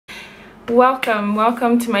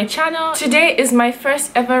Welcome to my channel. Today is my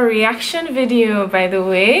first ever reaction video, by the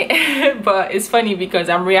way. But it's funny because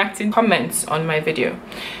I'm reacting comments on my video,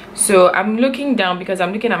 so I'm looking down because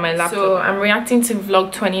I'm looking at my laptop. So I'm reacting to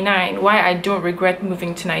vlog 29, why I don't regret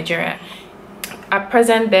moving to Nigeria. At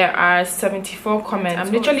present there are 74 comments.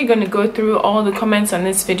 I'm literally going to go through all the comments on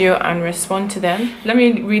this video and respond to them. Let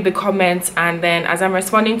me read the comments, and then as I'm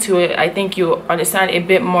responding to it, I think you'll understand a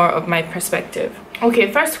bit more of my perspective.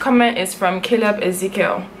 Okay, first comment is from Caleb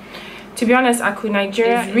Ezekiel. To be honest,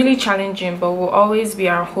 Nigeria is really challenging, but will always be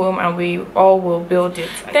our home and we all will build it.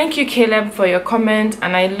 Thank you, Caleb, for your comment,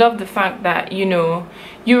 and I love the fact that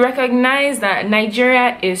you recognize that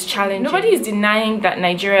Nigeria is challenging. Nobody is denying that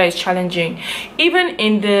Nigeria is challenging. Even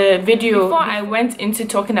in the video before I went into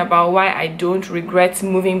talking about why I don't regret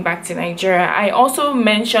moving back to Nigeria, I also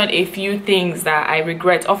mentioned a few things that I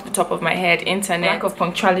regret off the top of my head: internet, lack of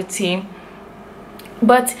punctuality.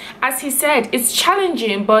 But as he said, it's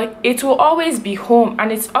challenging, but it will always be home,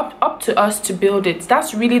 and it's up to us to build it.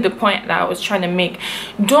 That's really the point that I was trying to make.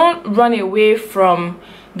 Don't run away from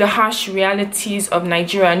the harsh realities of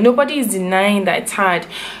Nigeria. Nobody is denying that it's hard.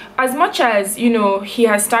 As much as he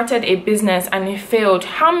has started a business and it failed,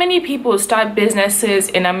 how many people start businesses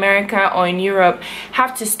in America or in Europe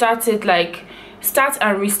have to start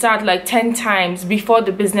and restart like 10 times before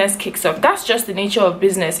the business kicks off? That's just the nature of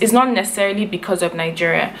business. It's not necessarily because of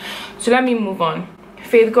Nigeria. So let me move on.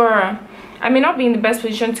 Faith Gora: I may not be in the best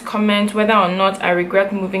position to comment whether or not I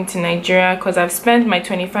regret moving to Nigeria because I've spent my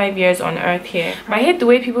 25 years on earth here. But I hate the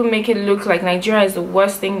way people make it look like Nigeria is the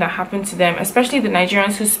worst thing that happened to them, especially the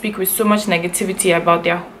Nigerians who speak with so much negativity about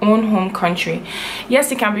their own home country.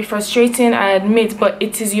 Yes, it can be frustrating, I admit, but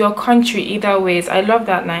it is your country either ways. I love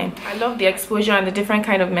that line. I love the exposure and the different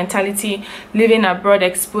kind of mentality living abroad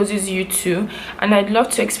exposes you to, and I'd love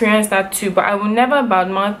to experience that too, but I will never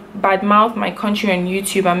badmouth my country on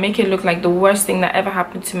YouTube and make it look like the worst thing that ever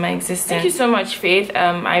happened to my existence. Thank you so much, Faith.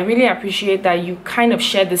 I really appreciate that you kind of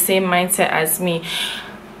share the same mindset as me.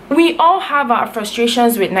 We all have our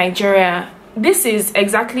frustrations with Nigeria. This is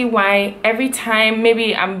exactly why every time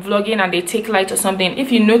maybe I'm vlogging and they take light or something,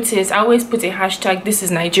 if you notice, I always put a hashtag "this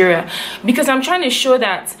is Nigeria," because I'm trying to show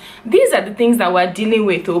that these are the things that we're dealing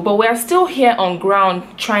with, but we're still here on ground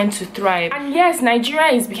trying to thrive. And yes,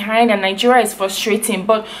 Nigeria is behind and Nigeria is frustrating,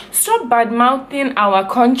 but stop bad-mouthing our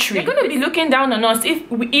country. You're going to be looking down on us if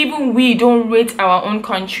even we don't rate our own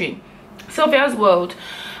country. Sylvia's World: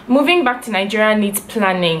 moving back to Nigeria needs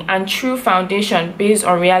planning and true foundation based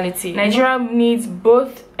on reality. Nigeria needs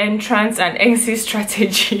both entrance and exit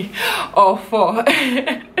strategy or four.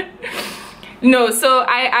 No, so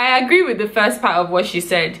I agree with the first part of what she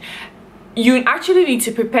said. You actually need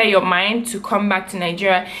to prepare your mind to come back to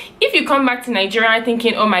Nigeria. If you come back to Nigeria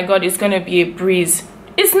thinking, oh my god, it's gonna be a breeze,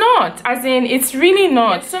 it's not. As in, it's really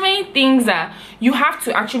not. There's so many things that you have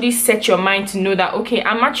to actually set your mind to know that, okay,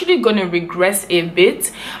 I'm actually gonna regress a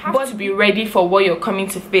bit, but to be ready for what you're coming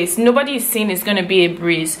to face. Nobody is saying it's gonna be a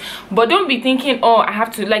breeze, but don't be thinking, oh, I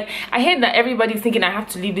have to, like, I hate that everybody's thinking I have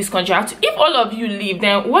to leave this country. If all of you leave,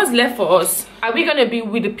 then what's left for us? Are we gonna be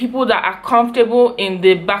with the people that are comfortable in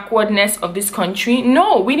the backwardness of this country?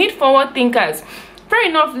 No, we need forward thinkers. Fair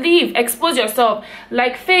enough, leave, expose yourself.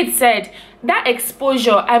 Like Faith said, that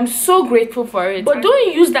exposure, I'm so grateful for it, but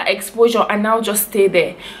don't use that exposure and now just stay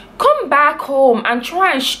there. Come back home and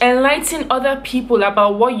try and enlighten other people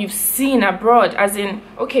about what you've seen abroad. As in,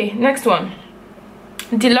 okay, next one.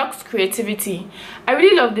 Deluxe Creativity: I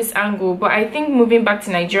really love this angle, but I think moving back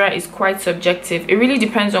to Nigeria is quite subjective. It really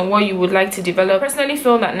depends on what you would like to develop. I personally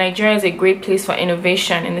feel that Nigeria is a great place for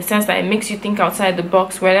innovation, in the sense that it makes you think outside the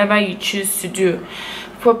box wherever you choose to do.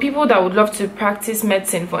 For people that would love to practice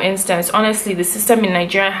medicine, for instance, honestly, the system in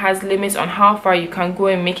Nigeria has limits on how far you can go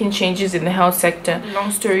in making changes in the health sector.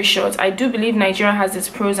 Long story short, I do believe Nigeria has its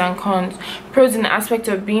pros and cons. Pros in the aspect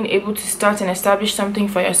of being able to start and establish something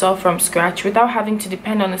for yourself from scratch without having to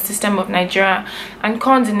depend on the system of Nigeria, and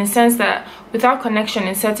cons in the sense that without connection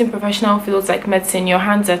in certain professional fields like medicine, your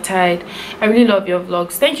hands are tied. I really love your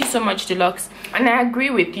vlogs. Thank you so much, Deluxe. And I agree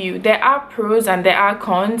with you. There are pros and there are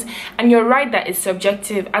cons, and you're right that it's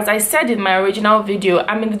subjective. As I said in my original video,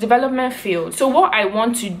 I'm in the development field. So what I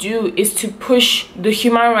want to do is to push the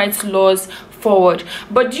human rights laws forward.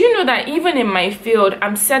 But do you know that even in my field,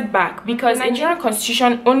 I'm set back because the Nigerian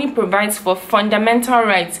constitution only provides for fundamental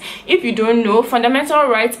rights. If you don't know, fundamental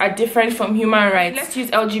rights are different from human rights. Let's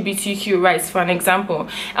use LGBTQ rights for an example.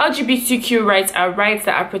 LGBTQ rights are rights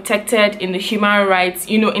that are protected in the human rights,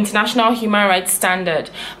 international human rights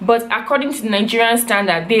standard. But according to the Nigerian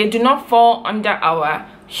standard, they do not fall under our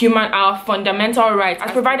our fundamental rights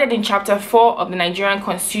as provided in chapter 4 of the Nigerian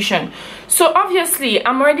constitution. So obviously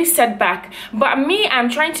I'm already set back, but me, I'm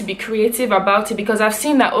trying to be creative about it because I've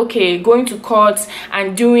seen that, okay, going to courts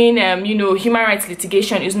and doing you know, human rights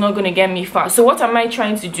litigation is not going to get me far. So what am I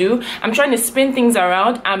trying to do? I'm trying to spin things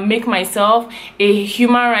around and make myself a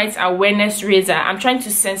human rights awareness raiser. I'm trying to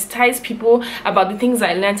sensitize people about the things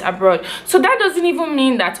I learned abroad. So that doesn't even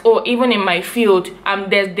mean that, oh, even in my field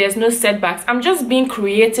there's no setbacks. I'm just being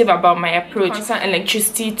creative about my approach. Constant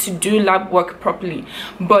electricity to do lab work properly,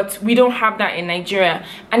 but we don't have that in Nigeria,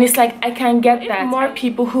 and it's like I can get that. If more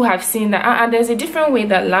people who have seen that there's a different way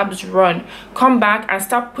that labs run come back and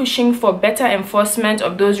start pushing for better enforcement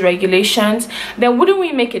of those regulations, then wouldn't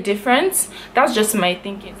we make a difference? That's just my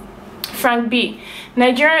thinking. Frank B.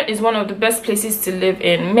 Nigeria is one of the best places to live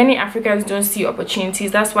in. Many Africans don't see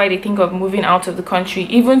opportunities. That's why they think of moving out of the country,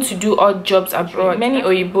 even to do odd jobs abroad. Many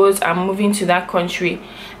Oyibos are moving to that country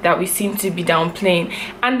that we seem to be downplaying.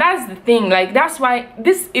 And that's the thing, like, that's why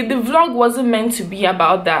the vlog wasn't meant to be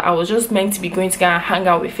about that. I was just meant to be going to go and hang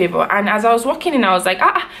out with Favor. And as I was walking in, I was like,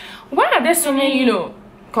 why are there so many, you know,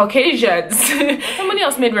 Caucasians? Somebody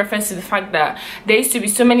else made reference to the fact that there used to be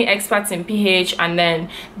so many expats in PH and then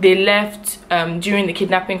they left during the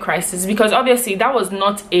kidnapping crisis, because obviously that was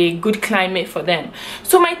not a good climate for them.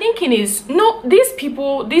 So my thinking is, no, these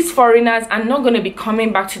people, these foreigners are not going to be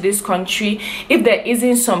coming back to this country if there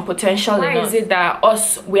isn't some potential. Why is it that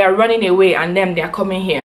we are running away and them, they are coming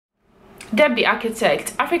here? Deb the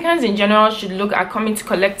architect. Africans in general should look at coming to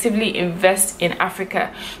collectively invest in Africa.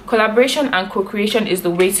 Collaboration and co-creation is the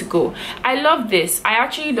way to go. I love this. I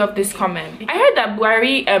actually love this comment. I heard that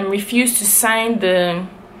Buhari refused to sign the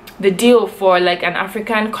deal for like an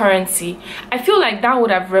African currency. I feel like that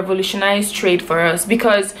would have revolutionized trade for us,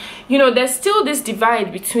 because you know there's still this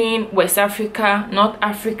divide between West Africa, North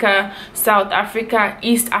Africa, South Africa,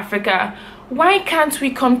 East Africa. Why can't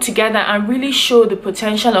we come together and really show the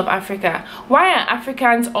potential of Africa? Why are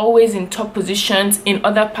Africans always in top positions in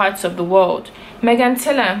other parts of the world? Megan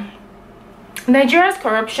Taylor. Nigeria's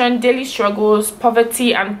corruption, daily struggles,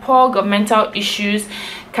 poverty, and poor governmental issues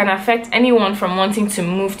can affect anyone from wanting to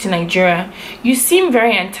move to Nigeria. You seem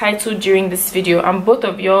very entitled during this video, and both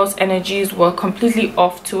of yours energies were completely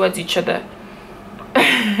off towards each other.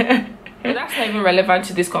 That's not even relevant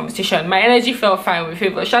to this conversation. My energy felt fine with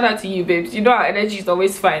Favor. Shout out to you, babes. You know our energy is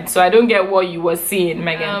always fine, so I don't get what you were seeing,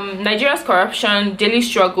 Megan. Nigeria's corruption, daily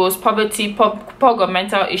struggles, poverty, poor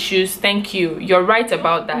governmental issues. Thank you. You're right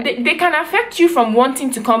about that. They can affect you from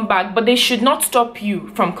wanting to come back, but they should not stop you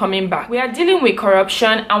from coming back. We are dealing with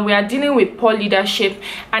corruption and we are dealing with poor leadership.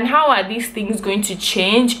 And how are these things going to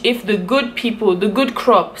change if the good people, the good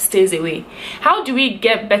crop stays away? How do we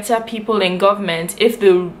get better people in government if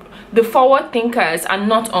the forward thinkers are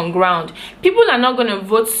not on ground? People are not going to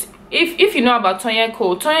vote. If you know about Tonye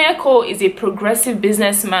Cole is a progressive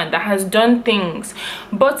businessman that has done things,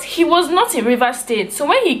 but he was not in Rivers State. So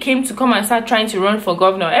when he came to come and start trying to run for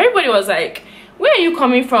governor, everybody was like, where are you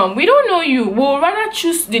coming from? We don't know you. We'll rather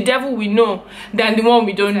choose the devil we know than the one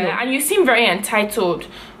we don't know. And you seem very entitled.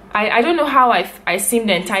 I don't know how I seemed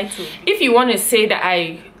entitled. If you want to say that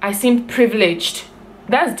I seem privileged,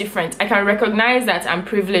 that's different. I can recognize that I'm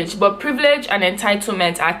privileged, but privilege and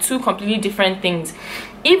entitlement are two completely different things.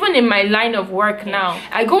 Even in my line of work now,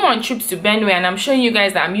 I go on trips to Benue and I'm showing you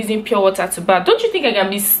guys that I'm using pure water to bath. Don't you think I can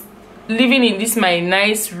be living in this my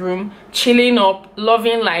nice room, chilling up,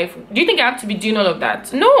 loving life? Do you think I have to be doing all of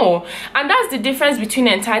that? No. And that's the difference between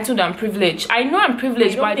entitled and privileged. I know I'm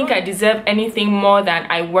privileged, but I think I deserve anything more than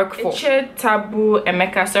I work for. Tabu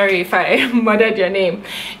Emeka, sorry if I murdered your name.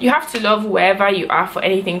 You have to love wherever you are for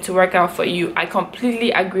anything to work out for you. I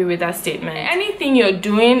completely agree with that statement. Anything you're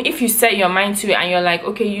doing, if you set your mind to it and you're like,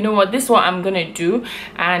 okay, you know what, this is what I'm gonna do,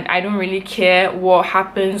 and I don't really care what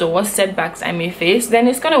happens or what setbacks I may face, then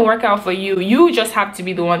it's gonna work out for you. You just have to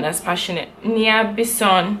be the one that's passionate. Nia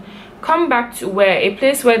Bison, come back to where? A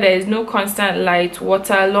place where there is no constant light,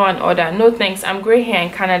 water, law and order. No thanks, I'm great here in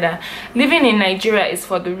Canada. Living in Nigeria is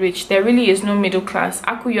for the rich. There really is no middle class.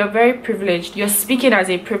 Aku, you're very privileged. You're speaking as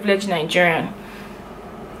a privileged Nigerian.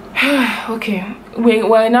 Okay,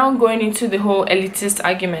 we're now going into the whole elitist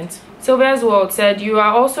argument. Sylvia's World said, you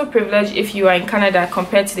are also privileged if you are in Canada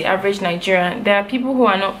compared to the average Nigerian. There are people who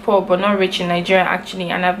are not poor but not rich in Nigeria actually,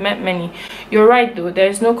 and I've met many. You're right though, there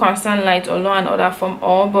is no constant light or law and order from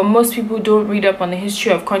all, but most people don't read up on the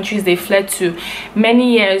history of countries they fled to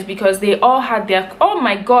many years because they all had their... Oh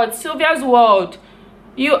my god, Sylvia's World,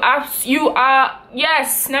 you are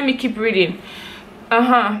yes, let me keep reading.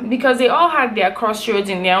 Because they all had their crossroads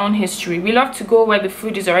in their own history. We love to go where the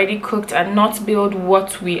food is already cooked and not build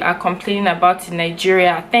what we are complaining about in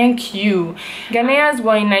Nigeria. Thank you. Ghanaians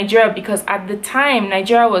were in Nigeria because at the time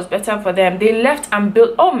Nigeria was better for them. They left and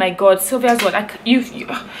built. Oh my God, Sylvia's what? You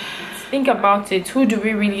think about it. Who do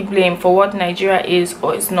we really blame for what Nigeria is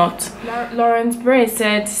or is not? Lawrence Bray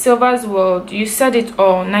said, Silva's world, you said it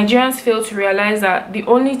all. Nigerians fail to realize that the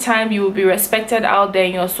only time you will be respected out there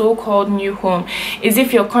in your so-called new home is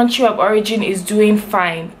if your country of origin is doing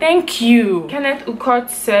fine. Thank you. Kenneth Ukot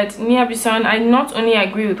said, Niabisan, I not only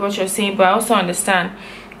agree with what you're saying, but I also understand.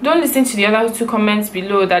 Don't listen to the other two comments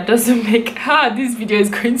below. That doesn't make this video is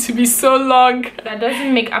going to be so long. That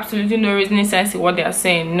doesn't make absolutely no reasoning sense to what they are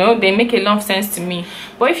saying. No, they make a lot of sense to me.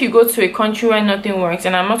 But if you go to a country where nothing works,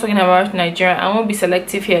 and I'm not talking about Nigeria, I won't be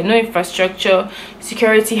selective here. No infrastructure,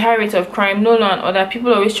 security, high rate of crime, no law and order,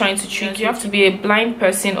 people always trying to trick you. You have to be a blind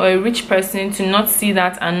person or a rich person to not see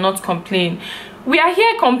that and not complain. We are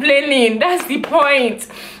here complaining. That's the point.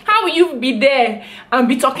 How will you be there and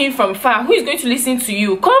be talking from far? Who is going to listen to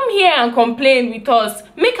you? Come here and complain with us.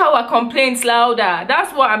 Make our complaints louder.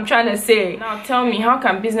 That's what I'm trying to say. Now tell me, how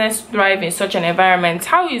can business thrive in such an environment?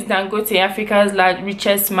 How is Dangote Africa's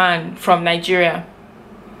richest man from Nigeria?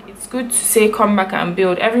 It's good to say come back and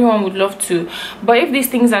build. Everyone would love to, but if these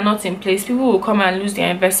things are not in place, people will come and lose their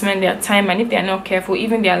investment, their time, and if they are not careful,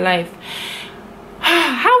 even their life.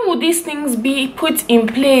 How will these things be put in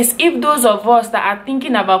place if those of us that are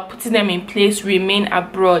thinking about putting them in place remain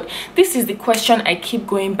abroad? This is the question I keep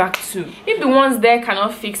going back to. If the ones there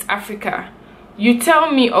cannot fix Africa, you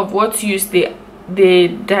tell me of what use the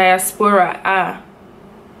diaspora are.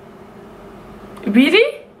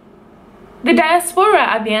 Really? The diaspora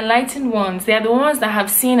are the enlightened ones. They are the ones that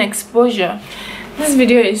have seen exposure. This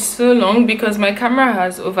video is so long because my camera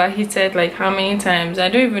has overheated like how many times. I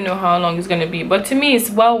don't even know how long it's going to be, but to me it's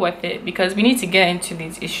well worth it because we need to get into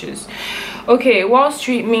these issues. Okay, Wall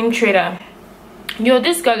Street meme trader. Yo,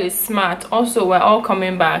 this girl is smart. Also, we're all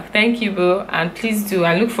coming back. Thank you, boo, and please do.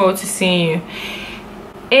 I look forward to seeing you.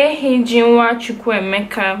 I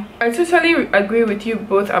totally agree with you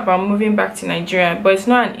both about moving back to Nigeria, but it's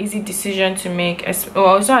not an easy decision to make.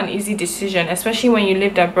 Well, it's not an easy decision, especially when you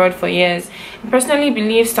lived abroad for years. I personally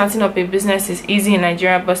believe starting up a business is easy in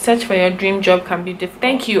Nigeria, but search for your dream job can be difficult.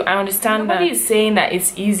 Thank you, I understand that. Nobody is saying that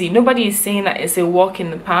it's easy. Nobody is saying that it's a walk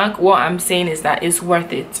in the park. What I'm saying is that it's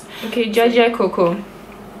worth it. Okay, Jaja Coco.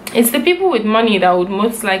 It's the people with money that would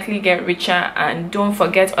most likely get richer, and don't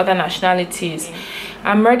forget other nationalities.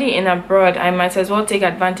 I'm already in abroad. I might as well take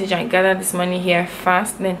advantage and gather this money here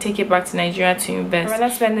fast, then take it back to Nigeria to invest. I'd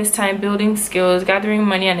rather spend this time building skills, gathering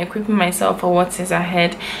money, and equipping myself for what is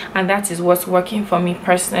ahead, and that is what's working for me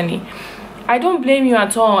personally. I don't blame you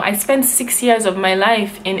at all. I spent 6 years of my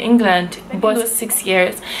life in England, but those 6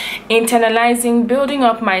 years internalizing, building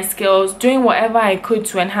up my skills, doing whatever I could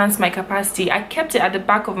to enhance my capacity. I kept it at the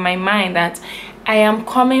back of my mind that I am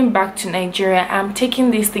coming back to Nigeria. I'm taking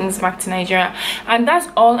these things back to Nigeria, and that's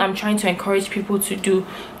all I'm trying to encourage people to do.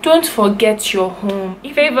 Don't forget your home.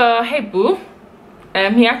 Favor, hey boo.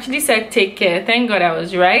 He actually said take care. Thank God I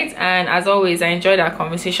was right, and as always I enjoyed our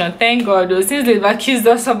conversation. Thank God though, since they've accused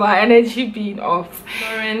us of our energy being off.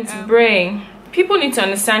 Lawrence Bray. People need to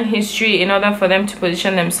understand history in order for them to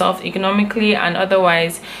position themselves economically and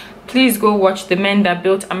otherwise. Please go watch The Men That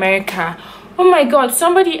Built America. Oh my God,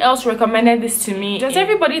 somebody else recommended this to me. Does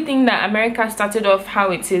everybody think that America started off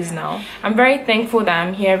how it is now? I'm very thankful that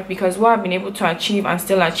I'm here because what I've been able to achieve and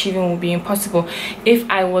still achieving will be impossible if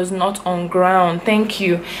I was not on ground. Thank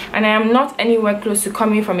you. And I am not anywhere close to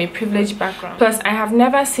coming from a privileged background. Plus, I have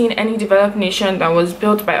never seen any developed nation that was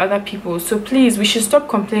built by other people. So please, we should stop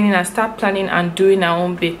complaining and start planning and doing our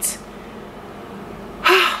own bit.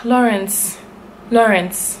 Lawrence.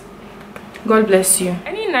 God bless you.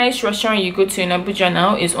 Any nice restaurant you go to in Abuja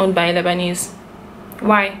now is owned by Lebanese.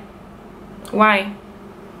 Why? Why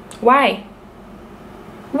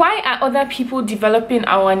are other people developing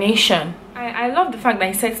our nation? I love the fact that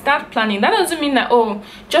he said start planning. That doesn't mean that, oh,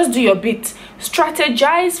 just do your bit.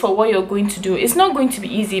 Strategize for what you're going to do. It's not going to be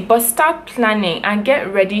easy, but start planning and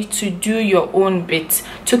get ready to do your own bit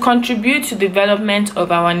to contribute to the development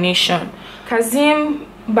of our nation. Kazim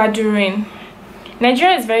Badurin.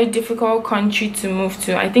 Nigeria is a very difficult country to move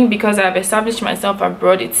to. I think because I've established myself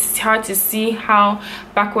abroad, it's hard to see how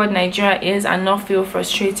backward Nigeria is and not feel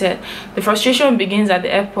frustrated. The frustration begins at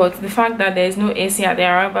the airport. The fact that there is no AC at the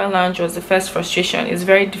arrival lounge was the first frustration. It's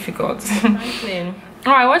very difficult. Franklin.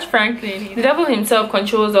 Oh, I watched Franklin. The devil himself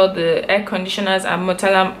controls all the air conditioners at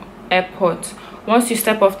Murtala Airport. Once you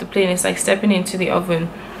step off the plane, it's like stepping into the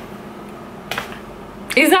oven.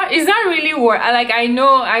 Is that really worth, like, I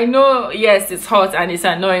know yes, it's hot and it's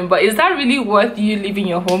annoying, but is that really worth you leaving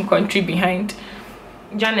your home country behind?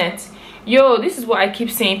 Janet, yo, this is what I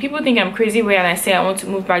keep saying. People think I'm crazy when I say I want to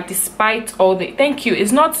move back despite all the, thank you,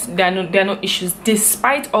 it's not there are no issues,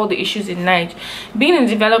 despite all the issues in Nigeria. Being in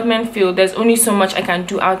the development field, there's only so much I can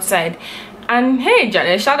do outside. And hey,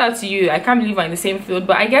 Janet, shout out to you. I can't believe we're in the same field,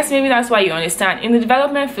 but I guess maybe that's why you understand. In the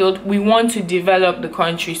development field, we want to develop the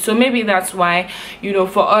country, so maybe that's why, you know,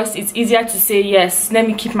 for us it's easier to say, yes, let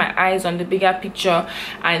me keep my eyes on the bigger picture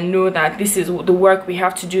and know that this is the work we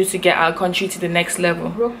have to do to get our country to the next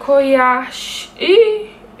level. Rokoya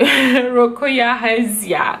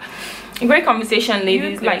Hazia. Great conversation,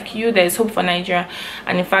 ladies. Like you, there's hope for Nigeria,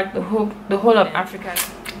 and in fact the whole of Africa.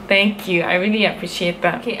 Thank you, I really appreciate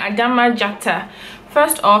that. Okay, Adama Jata,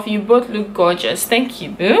 first off, you both look gorgeous. Thank you,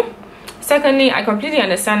 boo. Secondly, I completely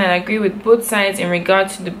understand and agree with both sides in regard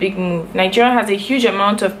to the big move. Nigeria has a huge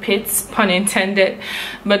amount of pits, pun intended,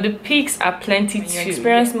 but the peaks are plenty too. Your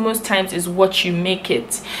experience most times is what you make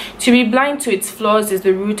it. To be blind to its flaws is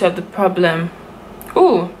the root of the problem.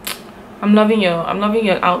 Ooh, I'm loving your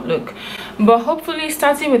outlook. But hopefully,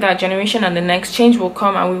 starting with our generation and the next, change will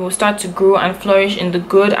come and we will start to grow and flourish in the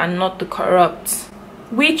good and not the corrupt.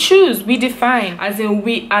 We choose, we define, as in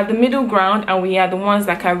we are the middle ground and we are the ones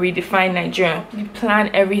that can redefine Nigeria. We plan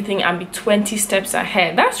everything and be 20 steps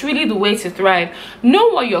ahead. That's really the way to thrive. Know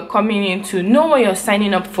what you're coming into, know what you're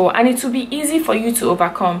signing up for, and it will be easy for you to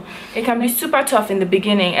overcome. It can be super tough in the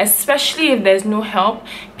beginning, especially if there's no help,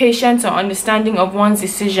 patience, or understanding of one's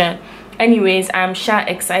decision. Anyways, I'm shy,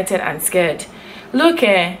 excited, and scared. Look,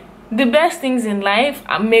 the best things in life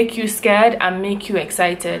make you scared and make you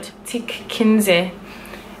excited. Tik Kinze.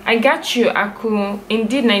 I got you, Aku.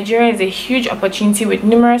 Indeed, Nigeria is a huge opportunity with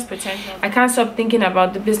numerous potential. I can't stop thinking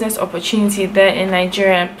about the business opportunity there in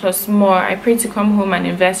Nigeria, plus more. I pray to come home and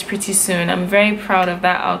invest pretty soon. I'm very proud of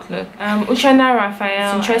that outlook. Uchana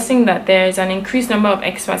Raphael. It's interesting that there is an increased number of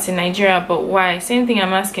expats in Nigeria, but why? Same thing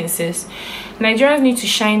I'm asking, sis. Nigerians need to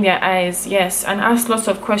shine their eyes, yes, and ask lots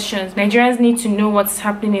of questions. Nigerians need to know what's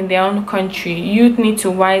happening in their own country. Youth need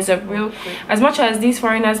to wise up real quick. As much as these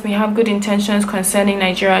foreigners may have good intentions concerning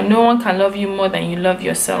Nigeria, no one can love you more than you love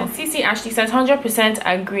yourself. CC Ashley says, 100%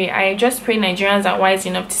 agree. I just pray Nigerians are wise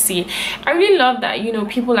enough to see it. I really love that, you know,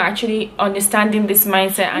 people are actually understanding this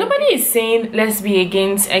mindset. And nobody is saying let's be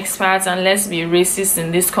against expats and let's be racist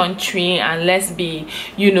in this country and let's be,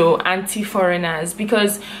 you know, anti-foreigners,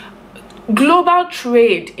 because global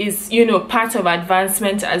trade is, you know, part of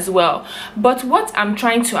advancement as well. But what I'm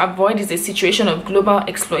trying to avoid is a situation of global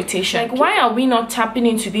exploitation. Like, why are we not tapping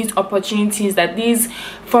into these opportunities that these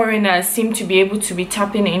foreigners seem to be able to be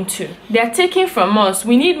tapping into? They're taking from us.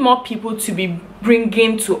 We need more people to be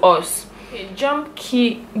bringing to us. Jump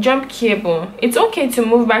cable. It's okay to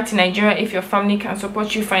move back to Nigeria if your family can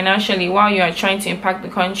support you financially while you are trying to impact the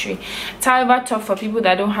country. It's however tough for people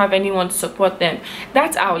that don't have anyone to support them.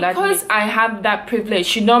 That's our because I have that privilege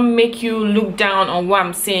should not make you look down on what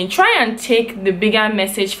I'm saying. Try and take the bigger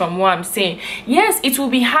message from what I'm saying. Yes, it will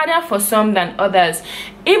be harder for some than others.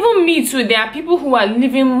 Even me too, there are people who are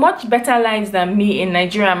living much better lives than me in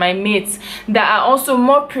Nigeria, my mates, that are also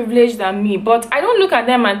more privileged than me. But I don't look at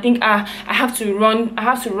them and think, I have to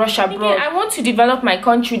rush abroad. I want to develop my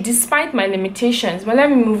country despite my limitations. But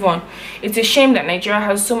let me move on. It's a shame that Nigeria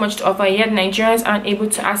has so much to offer, yet Nigerians aren't able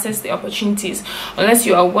to access the opportunities unless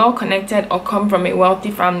you are well connected or come from a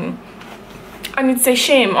wealthy family. And it's a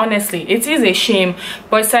shame, honestly. It is a shame.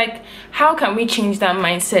 But it's like, how can we change that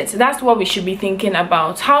mindset? That's what we should be thinking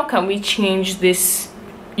about. How can we change this,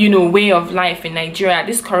 you know, way of life in Nigeria,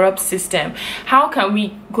 this corrupt system? How can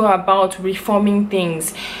we go about reforming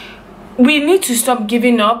things? We need to stop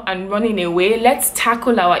giving up and running away. Let's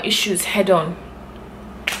tackle our issues head on.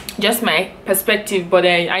 Just my perspective, but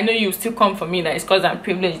I know you still come for me that it's because I'm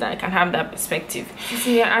privileged that I can have that perspective.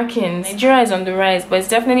 See, Akins, Nigeria is on the rise, but it's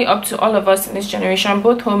definitely up to all of us in this generation,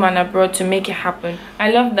 both home and abroad, to make it happen.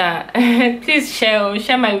 I love that. Please share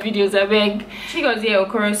my videos, I beg. Chigozie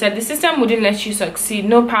Okoro said, the system wouldn't let you succeed.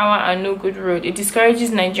 No power and no good road. It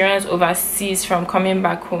discourages Nigerians overseas from coming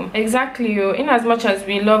back home. Exactly. In as much as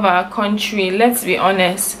we love our country, let's be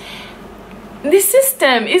honest, the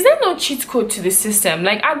system, is there no cheat code to the system?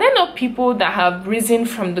 Like, are there not people that have risen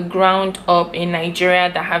from the ground up in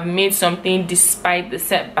Nigeria that have made something despite the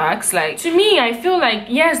setbacks? Like, to me, I feel like,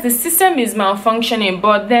 yes, the system is malfunctioning,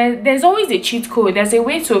 but there's always a cheat code. There's a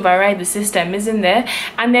way to override the system, isn't there?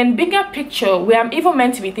 And then bigger picture, we are even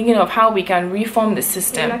meant to be thinking of how we can reform the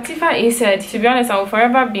system. Latifa A said, to be honest, I will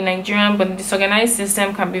forever be Nigerian, but the disorganized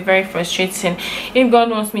system can be very frustrating. If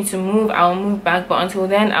God wants me to move, I will move back, but until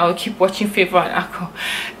then, I will keep watching faith favor and alcohol.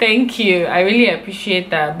 Thank you, I really appreciate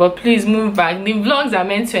that, but please move back. The vlogs are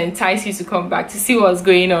meant to entice you to come back to see what's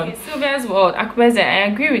going on. Sylvia's world. Akubeze, I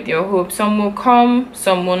agree with your hope. Some will come,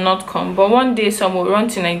 some will not come, but one day some will run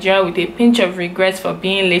to Nigeria with a pinch of regrets for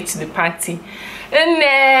being late to the party. And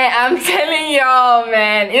I'm telling y'all,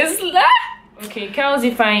 man, it's that. Okay,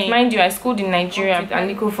 Kelsey, fine. Mind you, I schooled in Nigeria at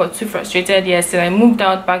Aliko for 2 frustrated years till I moved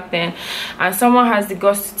out back then, and someone has the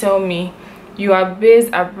guts to tell me you are based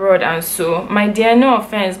abroad. And so, my dear, no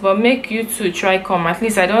offense, but make you to try come. At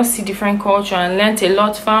least I don't see different culture and learnt a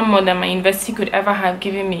lot, far more than my university could ever have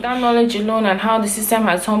given me. That knowledge alone and how the system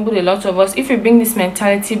has humbled a lot of us, if we bring this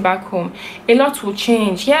mentality back home, a lot will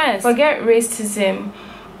change. Yes, forget racism.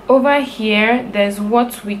 Over here, there's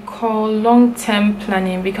what we call long-term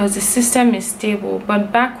planning because the system is stable.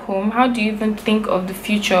 But back home, how do you even think of the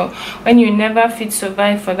future when you never fit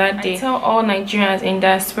survive for that day? I tell all Nigerians in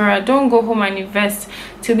diaspora, don't go home and invest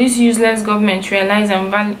till this useless government realize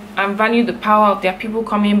and value the power of their people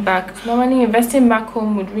coming back. Normally, investing back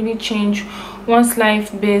home would really change one's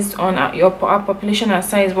life based on our population and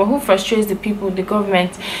size, but who frustrates the people? The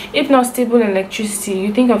government. If not stable electricity,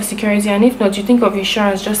 you think of security, and if not, you think of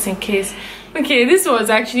insurance just in case. Okay, this was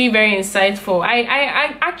actually very insightful.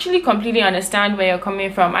 I actually completely understand where you're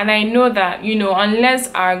coming from, and I know that, you know,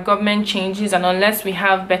 unless our government changes and unless we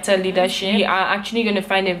have better leadership, we are actually going to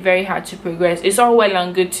find it very hard to progress. It's all well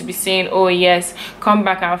and good to be saying, oh yes, come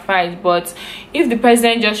back and fight, but if the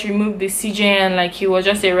president just removed the CJN like he was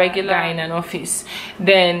just a regular guy in an office,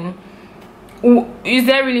 then is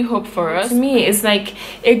there really hope for us? To me, it's like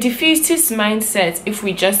a defeatist mindset if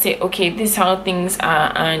we just say, okay, this is how things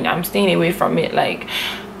are and I'm staying away from it. Like,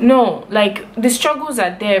 no, like the struggles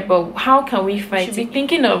are there, but how can we fight? We should be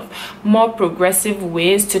thinking of more progressive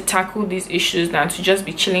ways to tackle these issues than to just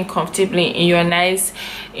be chilling comfortably in your nice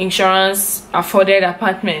insurance afforded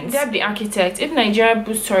apartments. They're the architect. If Nigeria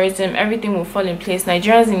boosts tourism, everything will fall in place.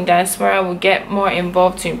 Nigerians in diaspora will get more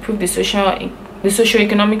involved to improve the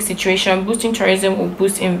socio-economic situation. Boosting tourism will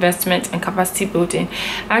boost investment and capacity building.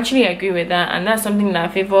 I actually agree with that, and that's something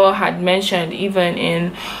that Favor had mentioned even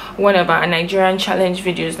in one of our Nigerian challenge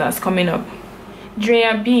videos that's coming up.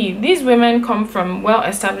 Drea B. These women come from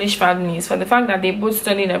well-established families. For the fact that they both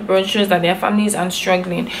studied abroad shows that their families are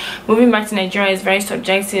struggling. Moving back to Nigeria is very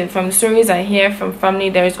subjective. From the stories I hear from family,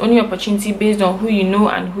 there is only opportunity based on who you know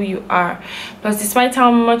and who you are. Plus, despite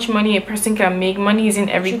how much money a person can make, money isn't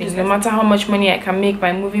everything. No matter how much money I can make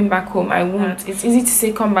by moving back home, I won't. It's easy to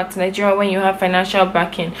say come back to Nigeria when you have financial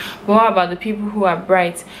backing. But what about the people who are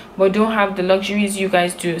bright but don't have the luxuries you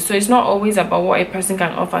guys do? So it's not always about what a person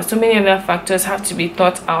can offer. So many other factors have to be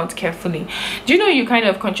thought out carefully. Do you know you kind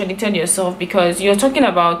of contradicted yourself, because you're talking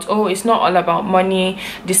about, oh, it's not all about money.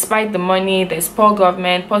 Despite the money, there's poor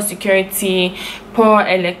government, poor security, poor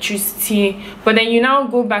electricity, but then you now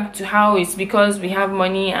go back to how it's because we have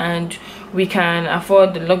money and we can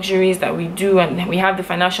afford the luxuries that we do and we have the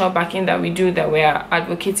financial backing that we do, that we are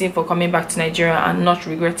advocating for coming back to Nigeria and not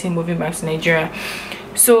regretting moving back to Nigeria.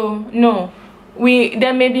 So no,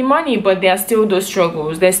 there may be money, but there are still those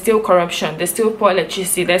struggles. There's still corruption, there's still poor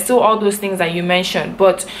electricity, there's still all those things that you mentioned,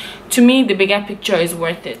 but to me the bigger picture is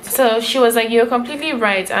worth it. So she was like, you're completely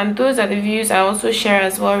right, and those are the views I also share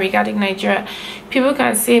as well regarding Nigeria. People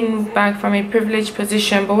can say move back from a privileged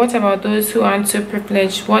position, but what about those who aren't so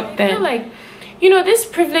privileged? What then? I feel like, you know, this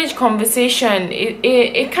privilege conversation,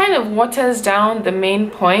 it kind of waters down the main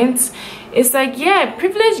points. It's like, yeah,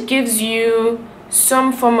 privilege gives you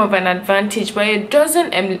some form of an advantage, but it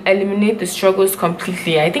doesn't eliminate the struggles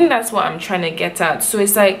completely. I think that's what I'm trying to get at. So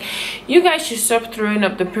it's like, you guys should stop throwing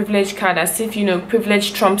up the privilege card as if, you know,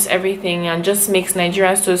 privilege trumps everything and just makes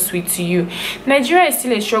Nigeria so sweet to you. Nigeria is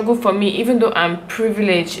still a struggle for me, even though I'm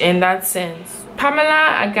privileged in that sense.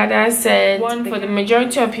 Pamela Agada said, one, for the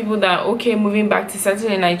majority of people that are okay moving back to settle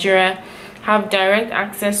in Nigeria, have direct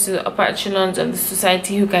access to the upper echelons of the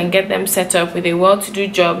society who can get them set up with a well-to-do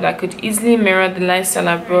job that could easily mirror the lifestyle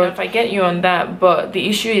abroad. If I get you on that, but the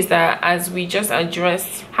issue is that, as we just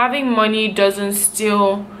addressed, having money doesn't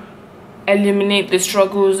still eliminate the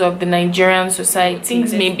struggles of the Nigerian society.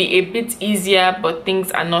 Things may be a bit easier, but things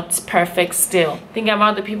are not perfect still. Think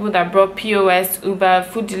about the people that brought POS, Uber,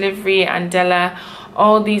 food delivery, Andela,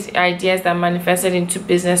 all these ideas that manifested into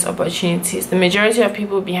business opportunities. The majority of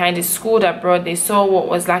people behind it schooled abroad. They saw what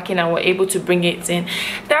was lacking and were able to bring it in.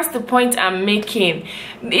 That's the point I'm making.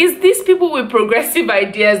 Is these people with progressive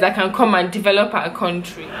ideas that can come and develop our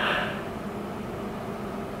country.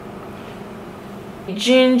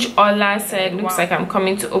 Ginge Ola said, looks like I'm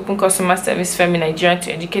coming to open customer service firm in Nigeria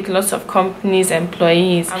to educate lots of companies,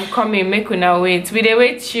 employees. I'm coming, make una wait. We dey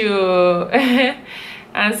wait you.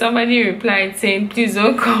 And somebody replied saying, please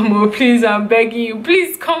don't come, oh please, I'm begging you,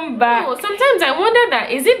 please come back. Oh, sometimes I wonder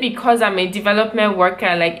that, is it because I'm a development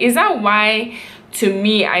worker? Like, is that why, to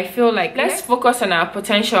me, I feel like let's focus on our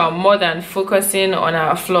potential more than focusing on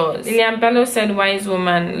our flaws. Lillian Bello said, wise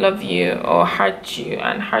woman, love you, or heart you,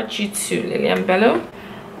 and heart you too, Lillian Bello.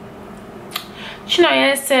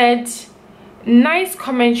 Chinaya said, nice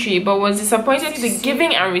commentary, but was disappointed to the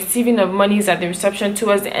giving and receiving of monies at the reception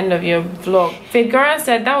towards the end of your vlog. Faith Goran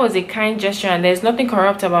said, that was a kind gesture and there's nothing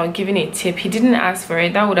corrupt about giving a tip. He didn't ask for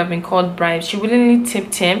it. That would have been called bribe. She willingly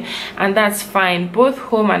tipped him, and that's fine, both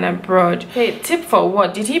home and abroad. Hey, tip for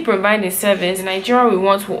what? Did he provide a service? The Nigeria we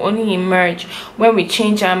want will only emerge when we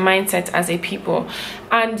change our mindset as a people.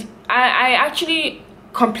 And I actually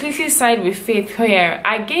completely side with Faith here.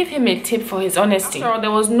 I gave him a tip for his honesty. After all,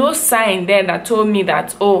 there was no sign there that told me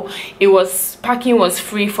that, oh, parking was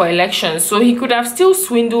free for elections, so he could have still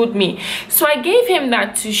swindled me. So I gave him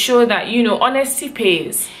that to show that, you know, honesty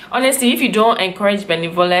pays. Honestly, if you don't encourage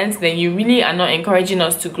benevolence, then you really are not encouraging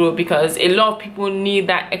us to grow, because a lot of people need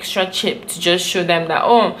that extra chip to just show them that,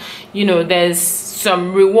 oh, you know, there's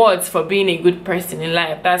some rewards for being a good person in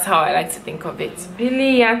life. That's how I like to think of it.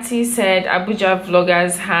 Billy Yati said, Abuja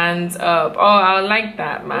vloggers hands up. Oh, I like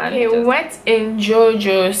that, man. Okay, Wet in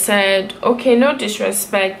Jojo said, okay, no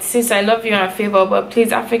disrespect, sis, I love you and favor, but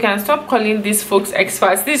please, Africans, stop calling these folks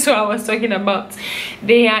expats. This is what I was talking about.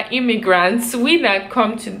 They are immigrants. We that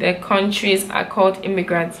come to their countries are called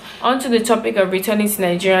immigrants. On to the topic of returning to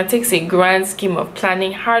Nigeria takes a grand scheme of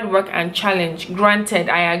planning, hard work and challenge. Granted,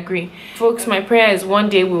 I agree. Folks, my prayer is one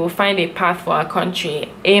day we will find a path for our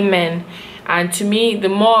country. Amen. And to me, the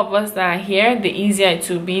more of us that are here, the easier it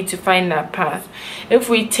will be to find that path. If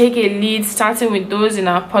we take a lead, starting with those in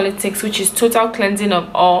our politics, which is total cleansing of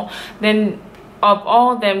all, then of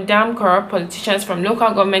all them damn corrupt politicians from local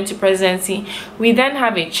government to presidency, we then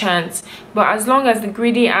have a chance. But as long as the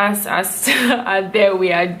greedy ass are there,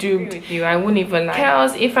 we are doomed. With you, I wouldn't even lie.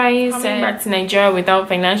 Kels, if I said back to Nigeria without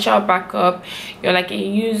financial backup, you're like a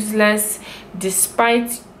useless,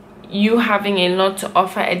 despite you having a lot to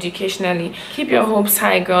offer educationally. Keep your hopes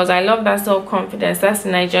high, girls. I love that self-confidence. That's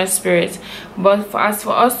the Nigerian spirit. But for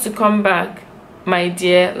us to come back, my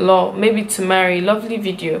dear, law, maybe to marry, lovely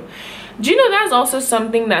video. Do you know that's also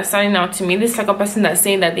something that's standing out to me? This second person that's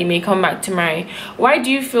saying that they may come back to marry. Why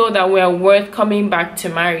do you feel that we're worth coming back to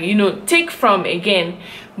marry? You know, take from again,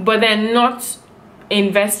 but then not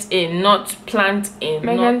invest in, not plant in.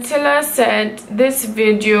 Megan Taylor said this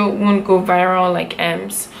video won't go viral like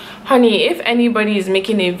M's. Honey, if anybody is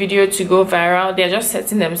making a video to go viral, they're just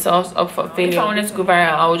setting themselves up for failure. If I wanted to go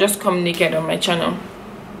viral, I will just come naked on my channel.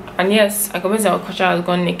 And yes, Culture has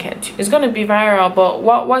gone naked. It's gonna be viral, but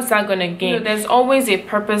what's that gonna gain? You know, there's always a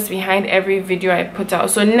purpose behind every video I put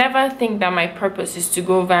out. So never think that my purpose is to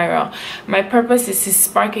go viral. My purpose is to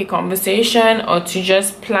spark a conversation or to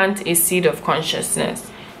just plant a seed of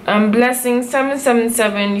consciousness. Blessing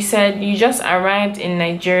 777, you said you just arrived in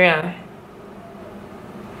Nigeria.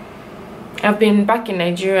 I've been back in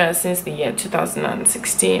Nigeria since the year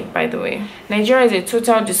 2016, by the way. Nigeria is a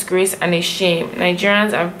total disgrace and a shame.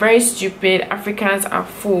 Nigerians are very stupid. Africans are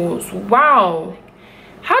fools. Wow.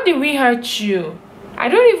 How did we hurt you? I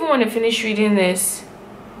don't even want to finish reading this.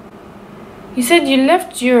 You said you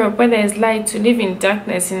left Europe where there is light to live in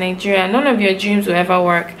darkness in Nigeria. None of your dreams will ever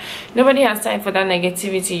work. Nobody has time for that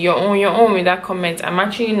negativity. You're on with that comment. I'm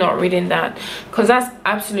actually not reading that because that's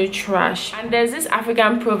absolute trash. And there's this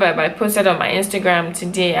African proverb I posted on my Instagram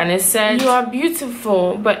today, and it said, you are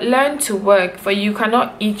beautiful, but learn to work, for you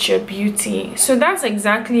cannot eat your beauty. So that's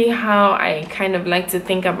exactly how I kind of like to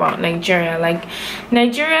think about Nigeria. Like,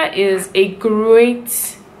 Nigeria is a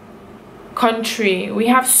great country. We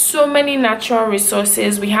have so many natural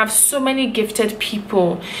resources. We have so many gifted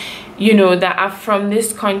people, you know, that are from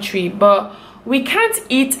this country, but we can't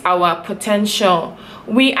eat our potential.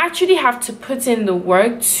 We actually have to put in the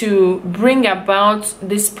work to bring about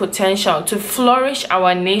this potential, to flourish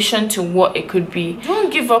our nation to what it could be.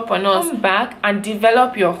 Don't give up on us. Come back and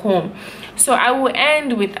develop your home. So I will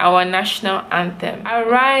end with our national anthem.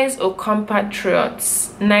 Arise, O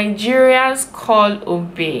compatriots, Nigeria's call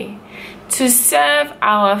obey, to serve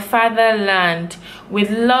our fatherland with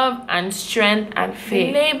love and strength and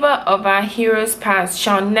faith. The labor of our heroes past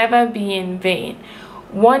shall never be in vain.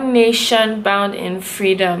 One nation bound in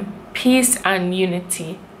freedom, peace and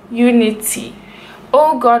unity. Unity.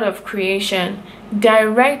 O God of creation,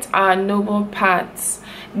 direct our noble paths.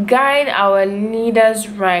 Guide our leaders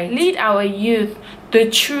right. Lead our youth the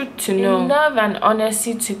truth to know, in love and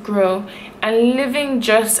honesty to grow, and living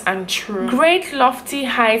just and true. Great lofty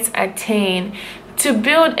heights attain, to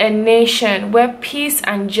build a nation where peace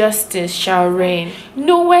and justice shall reign.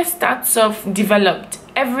 Nowhere starts off developed.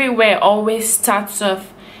 Everywhere always starts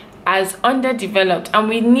off as underdeveloped, and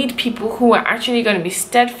we need people who are actually going to be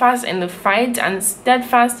steadfast in the fight and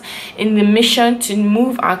steadfast in the mission to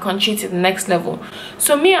move our country to the next level.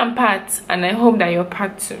 So me, I'm part, and I hope that you're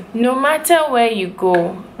part too. No matter where you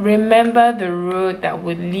go, remember the road that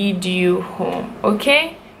will lead you home.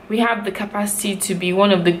 Okay, we have the capacity to be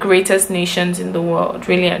one of the greatest nations in the world,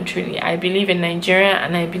 really and truly. I believe in Nigeria,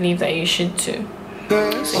 and I believe that you should too.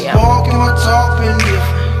 So yeah.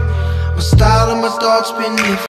 My style and my thoughts been different.